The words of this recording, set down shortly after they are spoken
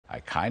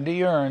kind of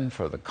yearn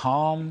for the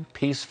calm,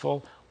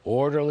 peaceful,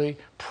 orderly,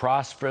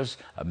 prosperous,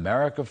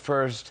 America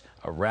first,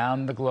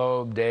 around the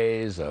globe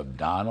days of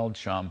Donald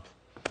Trump.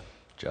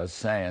 Just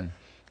saying.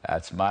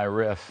 That's my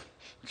riff.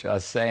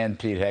 Just saying,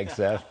 Pete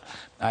Hegseth.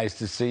 Nice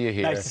to see you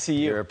here. Nice to see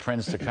you. You're a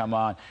prince to come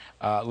on.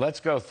 Let's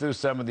go through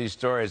some of these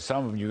stories.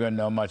 Some of them you're going to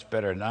know much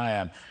better than I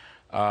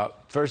am.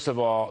 First of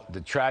all,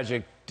 the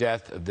tragic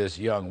death of this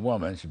young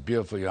woman. She's a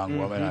beautiful young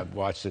woman. I've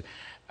watched it.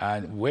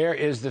 And where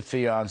is the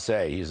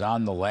fiancé? He's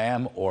on the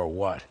lam or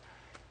what?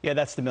 Yeah,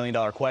 that's the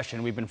million-dollar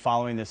question. We've been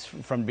following this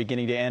from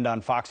beginning to end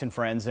on Fox and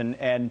Friends.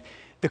 And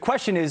the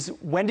question is,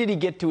 when did he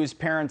get to his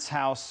parents'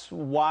 house?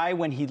 Why,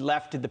 when he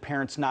left, did the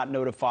parents not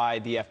notify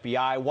the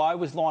FBI? Why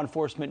was law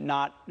enforcement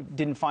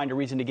didn't find a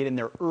reason to get in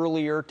there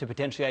earlier to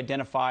potentially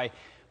identify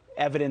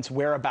evidence,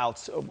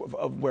 whereabouts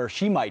of where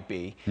she might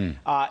be?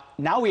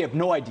 Now we have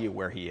no idea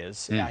where he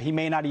is. He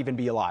may not even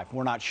be alive.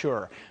 We're not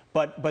sure.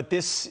 But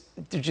there's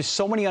just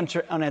so many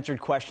unanswered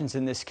questions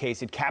in this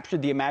case. It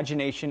captured the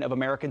imagination of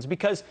Americans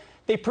because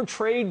they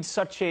portrayed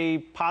such a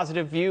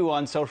positive view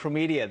on social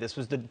media. This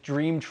was the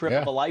dream trip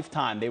of a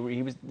lifetime.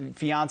 He was the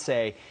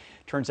fiance.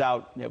 Turns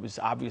out it was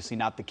obviously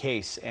not the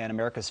case, and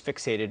America's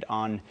fixated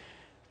on.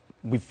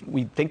 We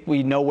think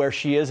we know where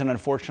she is, and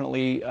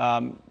unfortunately,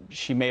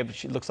 she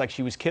looks like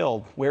she was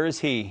killed. Where is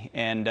he,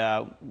 and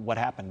what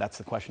happened? That's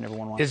the question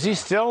everyone wants. Is he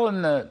still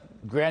in the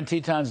Grand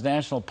Tetons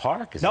National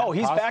Park? No,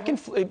 he's back in.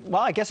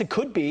 Well, I guess it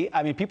could be.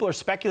 I mean, people are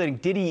speculating.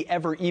 Did he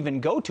ever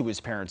even go to his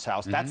parents'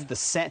 house? That's the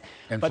sense.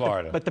 In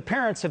Florida. But the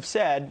parents have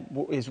said,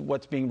 is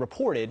what's being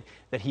reported,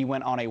 that he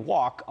went on a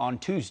walk on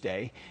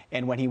Tuesday,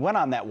 and when he went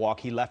on that walk,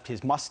 he left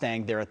his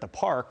Mustang there at the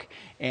park,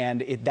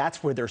 and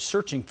that's where they're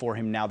searching for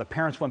him now. The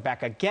parents went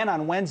back again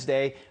on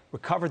Wednesday,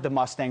 recovered the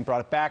Mustang, brought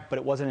it back, but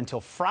it wasn't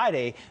until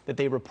Friday that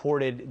they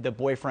reported the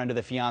boyfriend of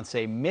the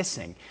fiance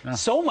missing.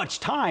 So much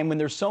time when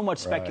there's so much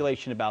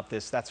speculation about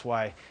this. That's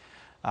why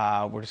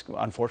we're just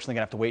unfortunately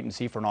gonna have to wait and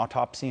see for an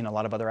autopsy and a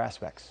lot of other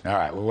aspects. All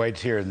right, we'll wait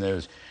to hear the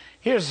news.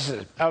 Here's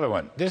another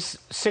one. This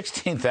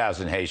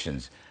 16,000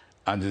 Haitians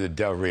under the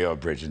Del Rio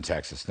Bridge in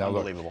Texas. Now,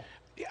 unbelievable.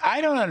 Look,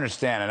 I don't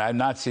understand, and I've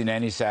not seen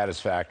any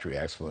satisfactory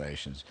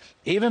explanations,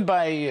 even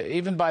by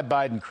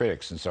Biden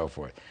critics and so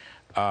forth.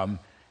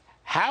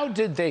 How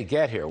did they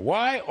get here?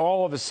 Why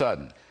all of a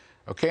sudden?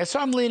 Okay, so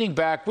I'm leaning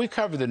back. We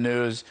cover the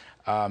news,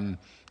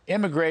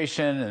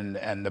 immigration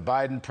and the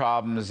Biden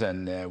problems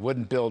and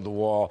wouldn't build the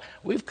wall.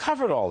 We've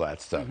covered all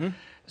that stuff.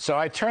 So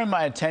I turned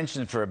my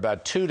attention for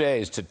about 2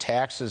 days to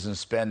taxes and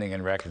spending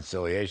and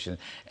reconciliation,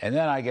 and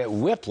then I get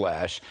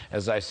whiplash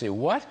as I see,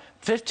 what?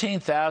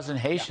 15,000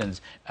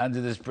 Haitians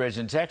under this bridge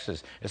in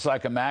Texas. It's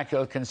like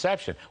Immaculate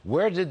Conception.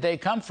 Where did they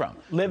come from?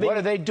 What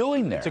are they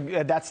doing there?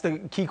 That's the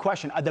key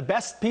question. The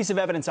best piece of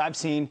evidence I've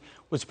seen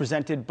was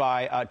presented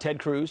by Ted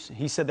Cruz.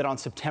 He said that on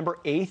September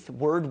 8th,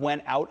 word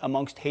went out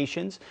amongst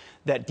Haitians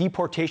that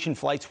deportation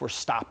flights were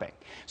stopping.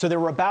 So there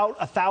were about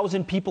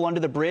 1,000 people under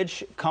the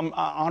bridge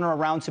on or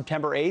around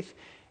September 8th.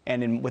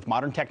 And with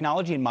modern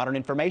technology and modern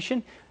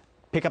information,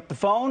 pick up the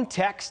phone,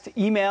 text,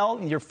 email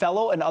your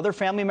fellow and other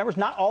family members,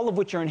 not all of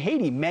which are in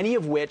Haiti, many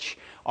of which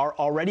are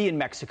already in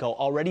Mexico,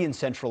 already in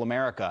Central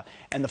America,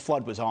 and the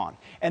flood was on.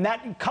 And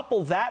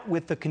couple that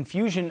with the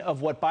confusion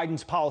of what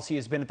Biden's policy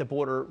has been at the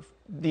border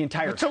the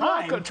entire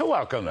time. To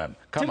welcome them.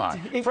 Come on.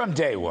 From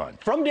day one.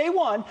 From day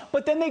one.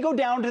 But then they go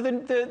down to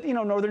the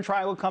Northern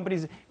Triangle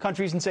countries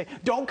and say,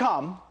 don't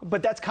come.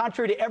 But that's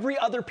contrary to every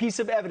other piece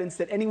of evidence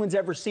that anyone's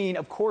ever seen.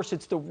 Of course,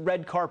 it's the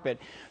red carpet.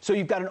 So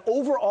you've got an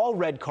overall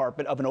red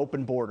carpet of an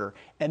open border,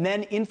 and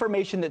then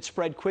information that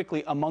spread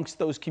quickly amongst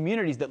those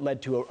communities that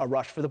led to a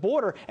rush for the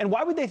border. And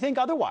why would they think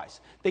otherwise?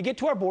 They get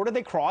to our border,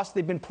 they cross,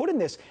 they've been put in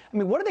this. I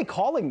mean, what are they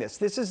calling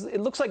this?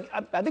 It looks like,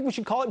 I think we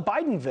should call it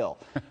Bidenville.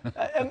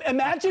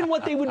 Imagine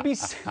what they would be,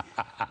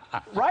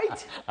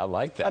 right? I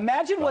like that.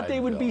 Imagine what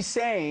they would be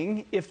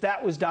saying if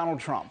that was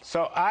Donald Trump.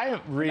 So I'm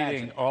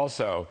reading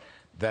also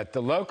that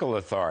the local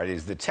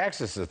authorities, the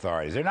Texas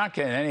authorities, they're not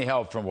getting any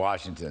help from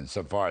Washington,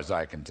 so far as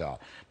I can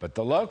tell. But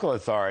the local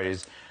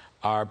authorities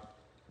are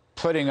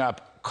putting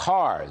up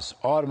cars,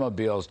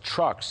 automobiles,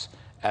 trucks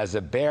as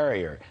a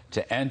barrier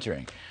to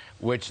entering,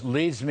 which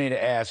leads me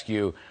to ask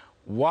you,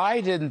 why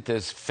didn't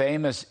this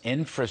famous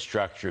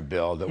infrastructure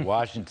bill that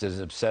Washington is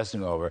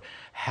obsessing over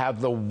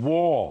have the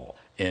wall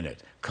in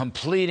it,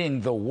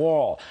 completing the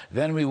wall?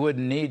 Then we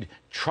wouldn't need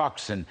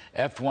trucks and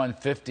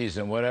F-150s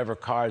and whatever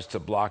cars to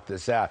block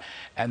this out.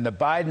 And the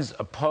Bidens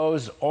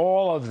opposed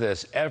all of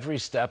this every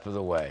step of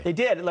the way. They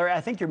did. Larry, I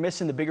think you're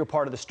missing the bigger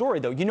part of the story,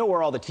 though. You know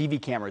where all the TV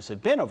cameras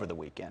have been over the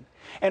weekend,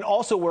 and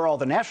also where all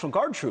the National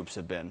Guard troops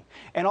have been,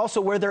 and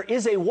also where there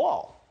is a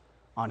wall.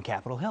 On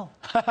Capitol Hill.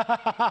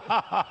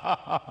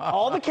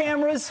 All the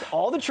cameras,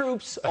 all the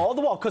troops, all the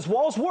wall. Because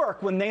walls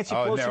work when Nancy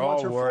Pelosi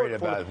wants her worried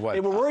about what?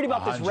 They were worried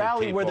about this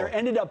rally people. where there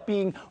ended up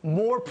being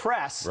more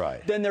press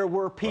than there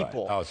were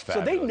people. Right. Oh, it's so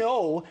they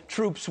know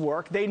troops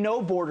work. They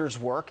know borders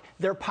work.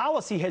 Their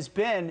policy has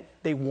been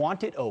they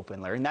want it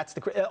open, Larry. And that's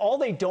all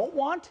they don't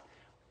want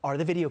are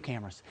the video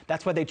cameras.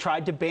 That's why they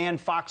tried to ban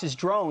Fox's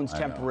drones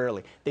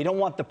temporarily. They don't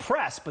want the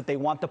press, but they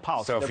want the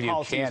policy. So if Their you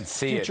policy can't is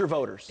see future it,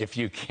 voters. if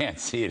you can't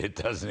see it, it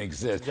doesn't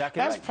exist.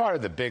 Exactly That's right. part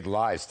of the big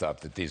lie stuff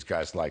that these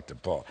guys like to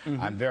pull.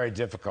 I'm very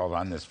difficult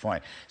on this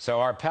point.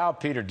 So our pal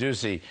Peter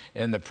Doocy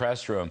in the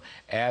press room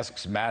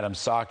asks Madam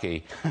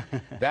Psaki,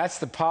 that's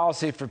the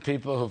policy for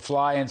people who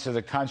fly into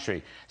the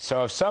country.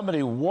 So if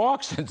somebody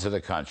walks into the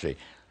country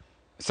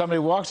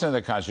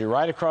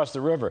right across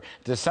the river,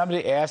 does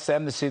somebody ask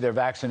them to see their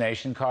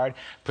vaccination card?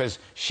 Because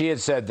she had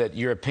said that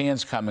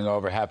Europeans coming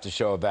over have to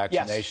show a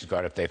vaccination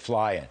card if they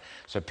fly in.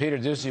 So Peter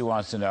Doocy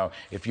wants to know,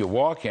 if you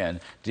walk in,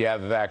 do you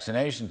have a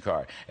vaccination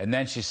card? And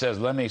then she says,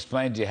 let me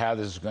explain to you how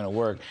this is going to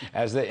work.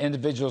 As the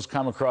individuals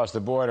come across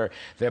the border,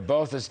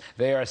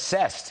 they are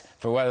assessed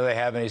for whether they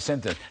have any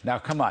symptoms. Now,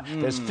 come on.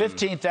 There's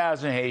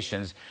 15,000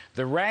 Haitians.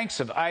 The ranks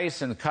of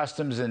ICE and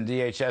Customs and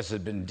DHS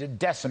have been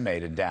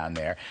decimated down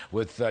there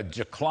with a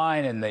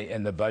decline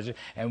in the budget.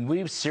 And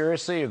we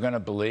seriously are going to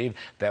believe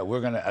that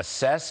we're going to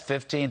assess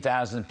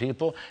 15,000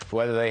 people for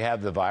whether they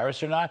have the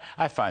virus or not?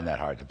 I find that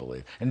hard to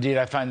believe. Indeed,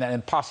 I find that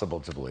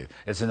impossible to believe.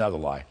 It's another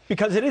lie.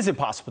 Because it is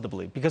impossible to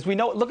believe. Because we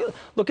know,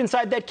 look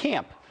inside that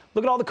camp.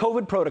 Look at all the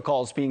COVID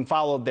protocols being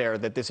followed there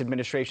that this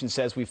administration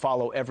says we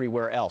follow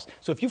everywhere else.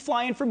 So if you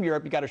fly in from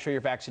Europe, you got to show your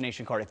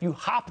vaccination card. If you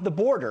hop the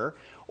border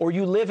or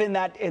you live in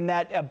that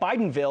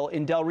Bidenville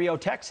in Del Rio,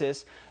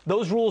 Texas,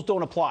 those rules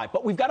don't apply.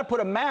 But we've got to put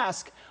a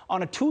mask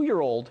on a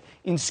 2-year-old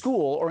in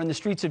school or in the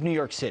streets of New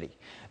York City.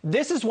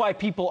 This is why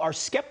people are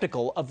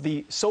skeptical of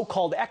the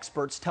so-called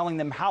experts telling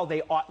them how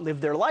they ought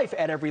live their life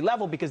at every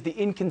level, because the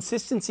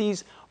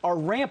inconsistencies are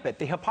rampant.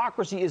 The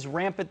hypocrisy is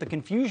rampant. The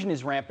confusion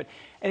is rampant.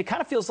 And it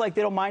kind of feels like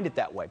they don't mind it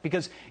that way,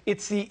 because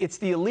it's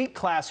the elite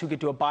class who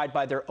get to abide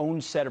by their own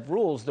set of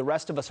rules. The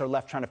rest of us are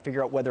left trying to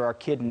figure out whether our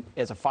kid,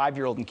 as a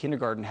 5-year-old in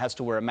kindergarten, has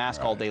to wear a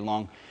mask all day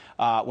long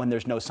when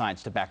there's no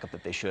science to back up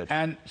that they should.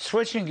 And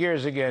switching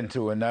gears again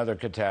to another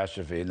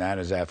catastrophe, and that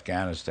is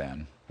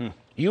Afghanistan.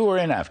 You were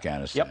in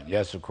Afghanistan. Yep.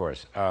 Yes, of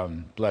course.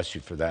 Bless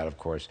you for that, of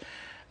course.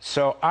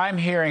 So I'm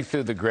hearing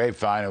through the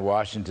grapevine in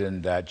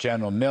Washington that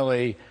General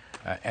Milley,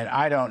 and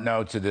I don't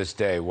know to this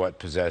day what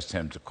possessed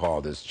him to call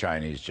this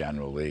Chinese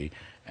General Lee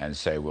and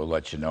say, we'll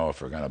let you know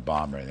if we're going to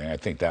bomb or anything. I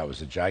think that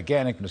was a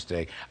gigantic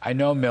mistake. I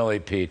know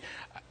Milley, Pete.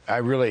 I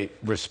really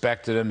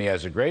respected him. He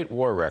has a great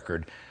war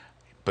record,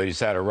 but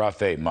he's had a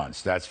rough 8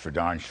 months. That's for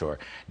darn sure.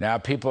 Now,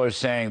 people are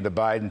saying the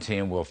Biden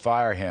team will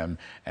fire him,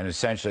 and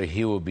essentially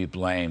he will be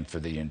blamed for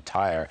the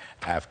entire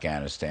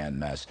Afghanistan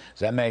mess.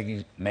 Does that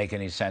make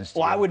any sense to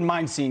you? Well, I wouldn't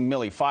mind seeing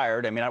Milley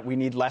fired. I mean, we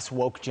need less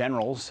woke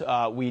generals.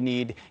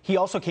 He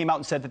also came out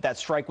and said that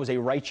strike was a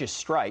righteous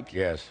strike.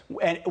 Yes.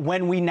 And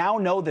when we now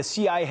know the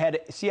CIA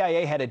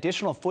had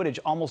additional footage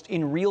almost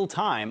in real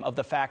time of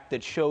the fact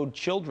that showed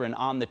children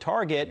on the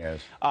target,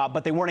 yes.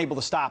 But they weren't able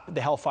to stop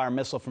the Hellfire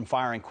missile from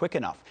firing quick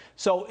enough.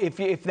 So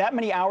if that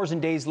many hours and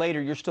days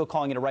later you're still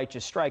calling it a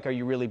righteous strike, are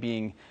you really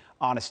being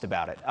honest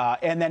about it?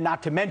 And then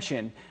not to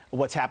mention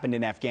what's happened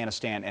in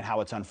Afghanistan and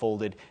how it's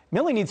unfolded.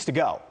 Milley needs to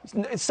go.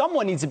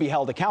 Someone needs to be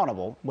held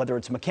accountable, whether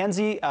it's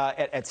McKenzie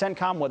at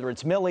CENTCOM, whether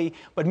it's Milley.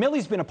 But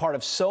Milley's been a part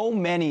of so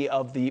many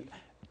of the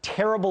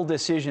terrible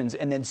decisions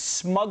and then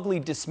smugly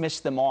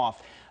dismissed them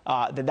off.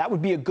 That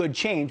would be a good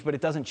change, but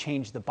it doesn't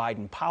change the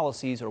Biden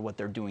policies or what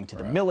they're doing to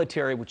the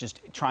military, which is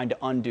trying to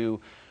undo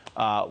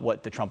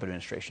what the Trump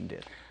administration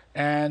did.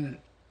 And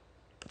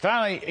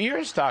finally, you're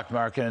a stock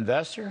market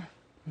investor.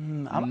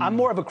 I'm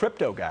more of a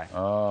crypto guy.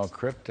 Oh,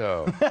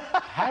 crypto.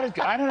 I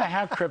don't know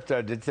how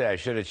crypto did today. I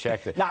should have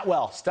checked it. Not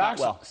well.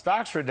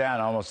 Stocks were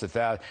down almost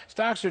 1,000.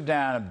 Stocks are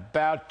down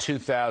about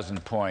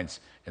 2,000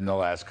 points in the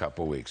last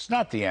couple of weeks.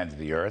 Not the end of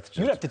the earth.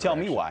 You'd have to tell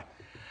me why.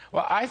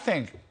 Well, I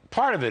think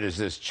part of it is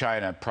this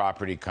China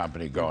property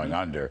company going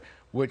under,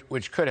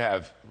 which could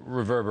have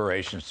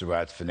reverberations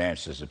throughout the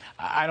financial system.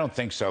 I don't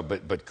think so,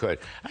 but could.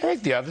 I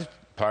think the other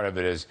part of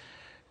it is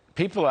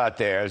people out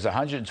there, there's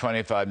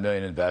 125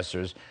 million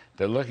investors.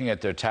 They're looking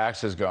at their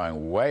taxes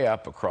going way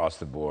up across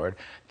the board.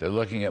 They're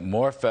looking at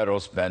more federal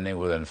spending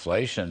with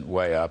inflation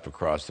way up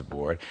across the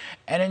board.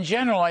 And in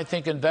general, I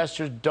think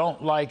investors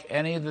don't like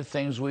any of the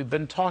things we've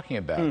been talking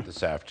about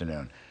this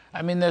afternoon.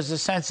 I mean, there's a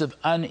sense of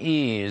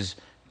unease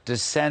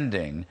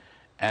descending,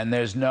 and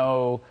there's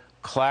no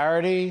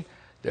clarity,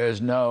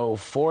 there's no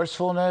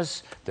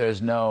forcefulness,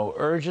 there's no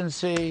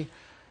urgency.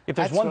 If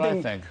there's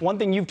one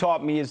thing you've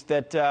taught me is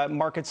that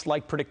markets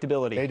like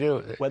predictability. They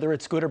do. Whether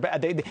it's good or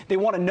bad, they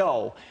want to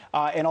know.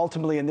 And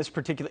ultimately, in this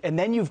particular, and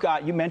then you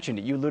mentioned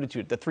it, you alluded to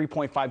it, the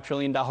 $3.5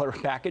 trillion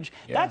package.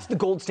 Yeah. That's the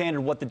gold standard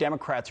of what the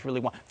Democrats really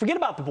want. Forget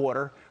about the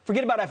border,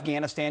 forget about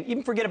Afghanistan,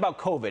 even forget about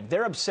COVID.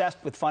 They're obsessed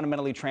with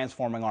fundamentally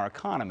transforming our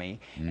economy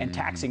and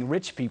taxing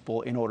rich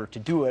people in order to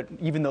do it,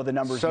 even though the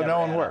numbers so never no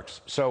one add works.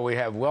 up. So we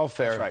have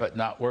welfare, but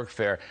not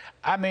workfare.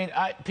 I mean,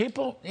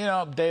 people,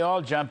 they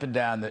all jumping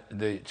down.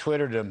 The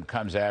Twitterdom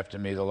comes after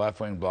me. The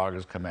left-wing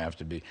bloggers come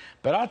after me.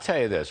 But I'll tell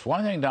you this.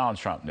 One thing Donald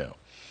Trump knew.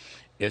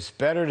 It's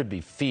better to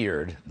be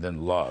feared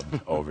than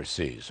loved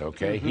overseas,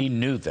 okay? He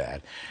knew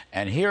that.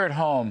 And here at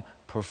home,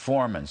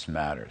 performance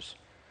matters.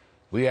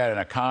 we had an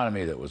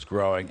economy that was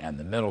growing, and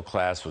the middle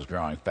class was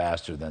growing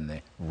faster than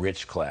the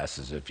rich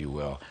classes, if you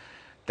will.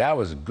 That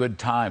was a good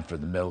time for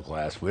the middle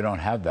class. We don't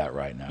have that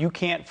right now. You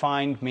can't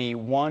find me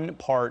one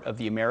part of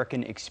the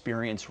American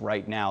experience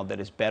right now that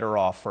is better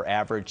off for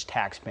average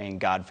tax-paying,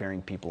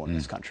 God-fearing people in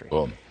this country.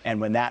 Boom. And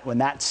when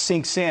that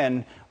sinks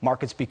in,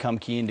 markets become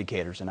key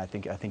indicators, and I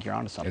think you're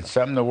onto something. It's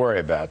something to worry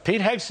about.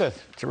 Pete Hegseth,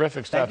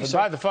 terrific stuff. Thank you, And sir.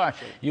 by the way,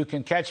 you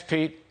can catch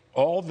Pete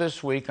all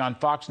this week on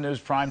Fox News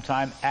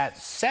Primetime at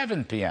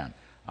 7 p.m.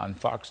 on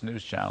Fox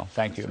News Channel.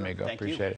 Thank you, amigo. Thank you. Appreciate it.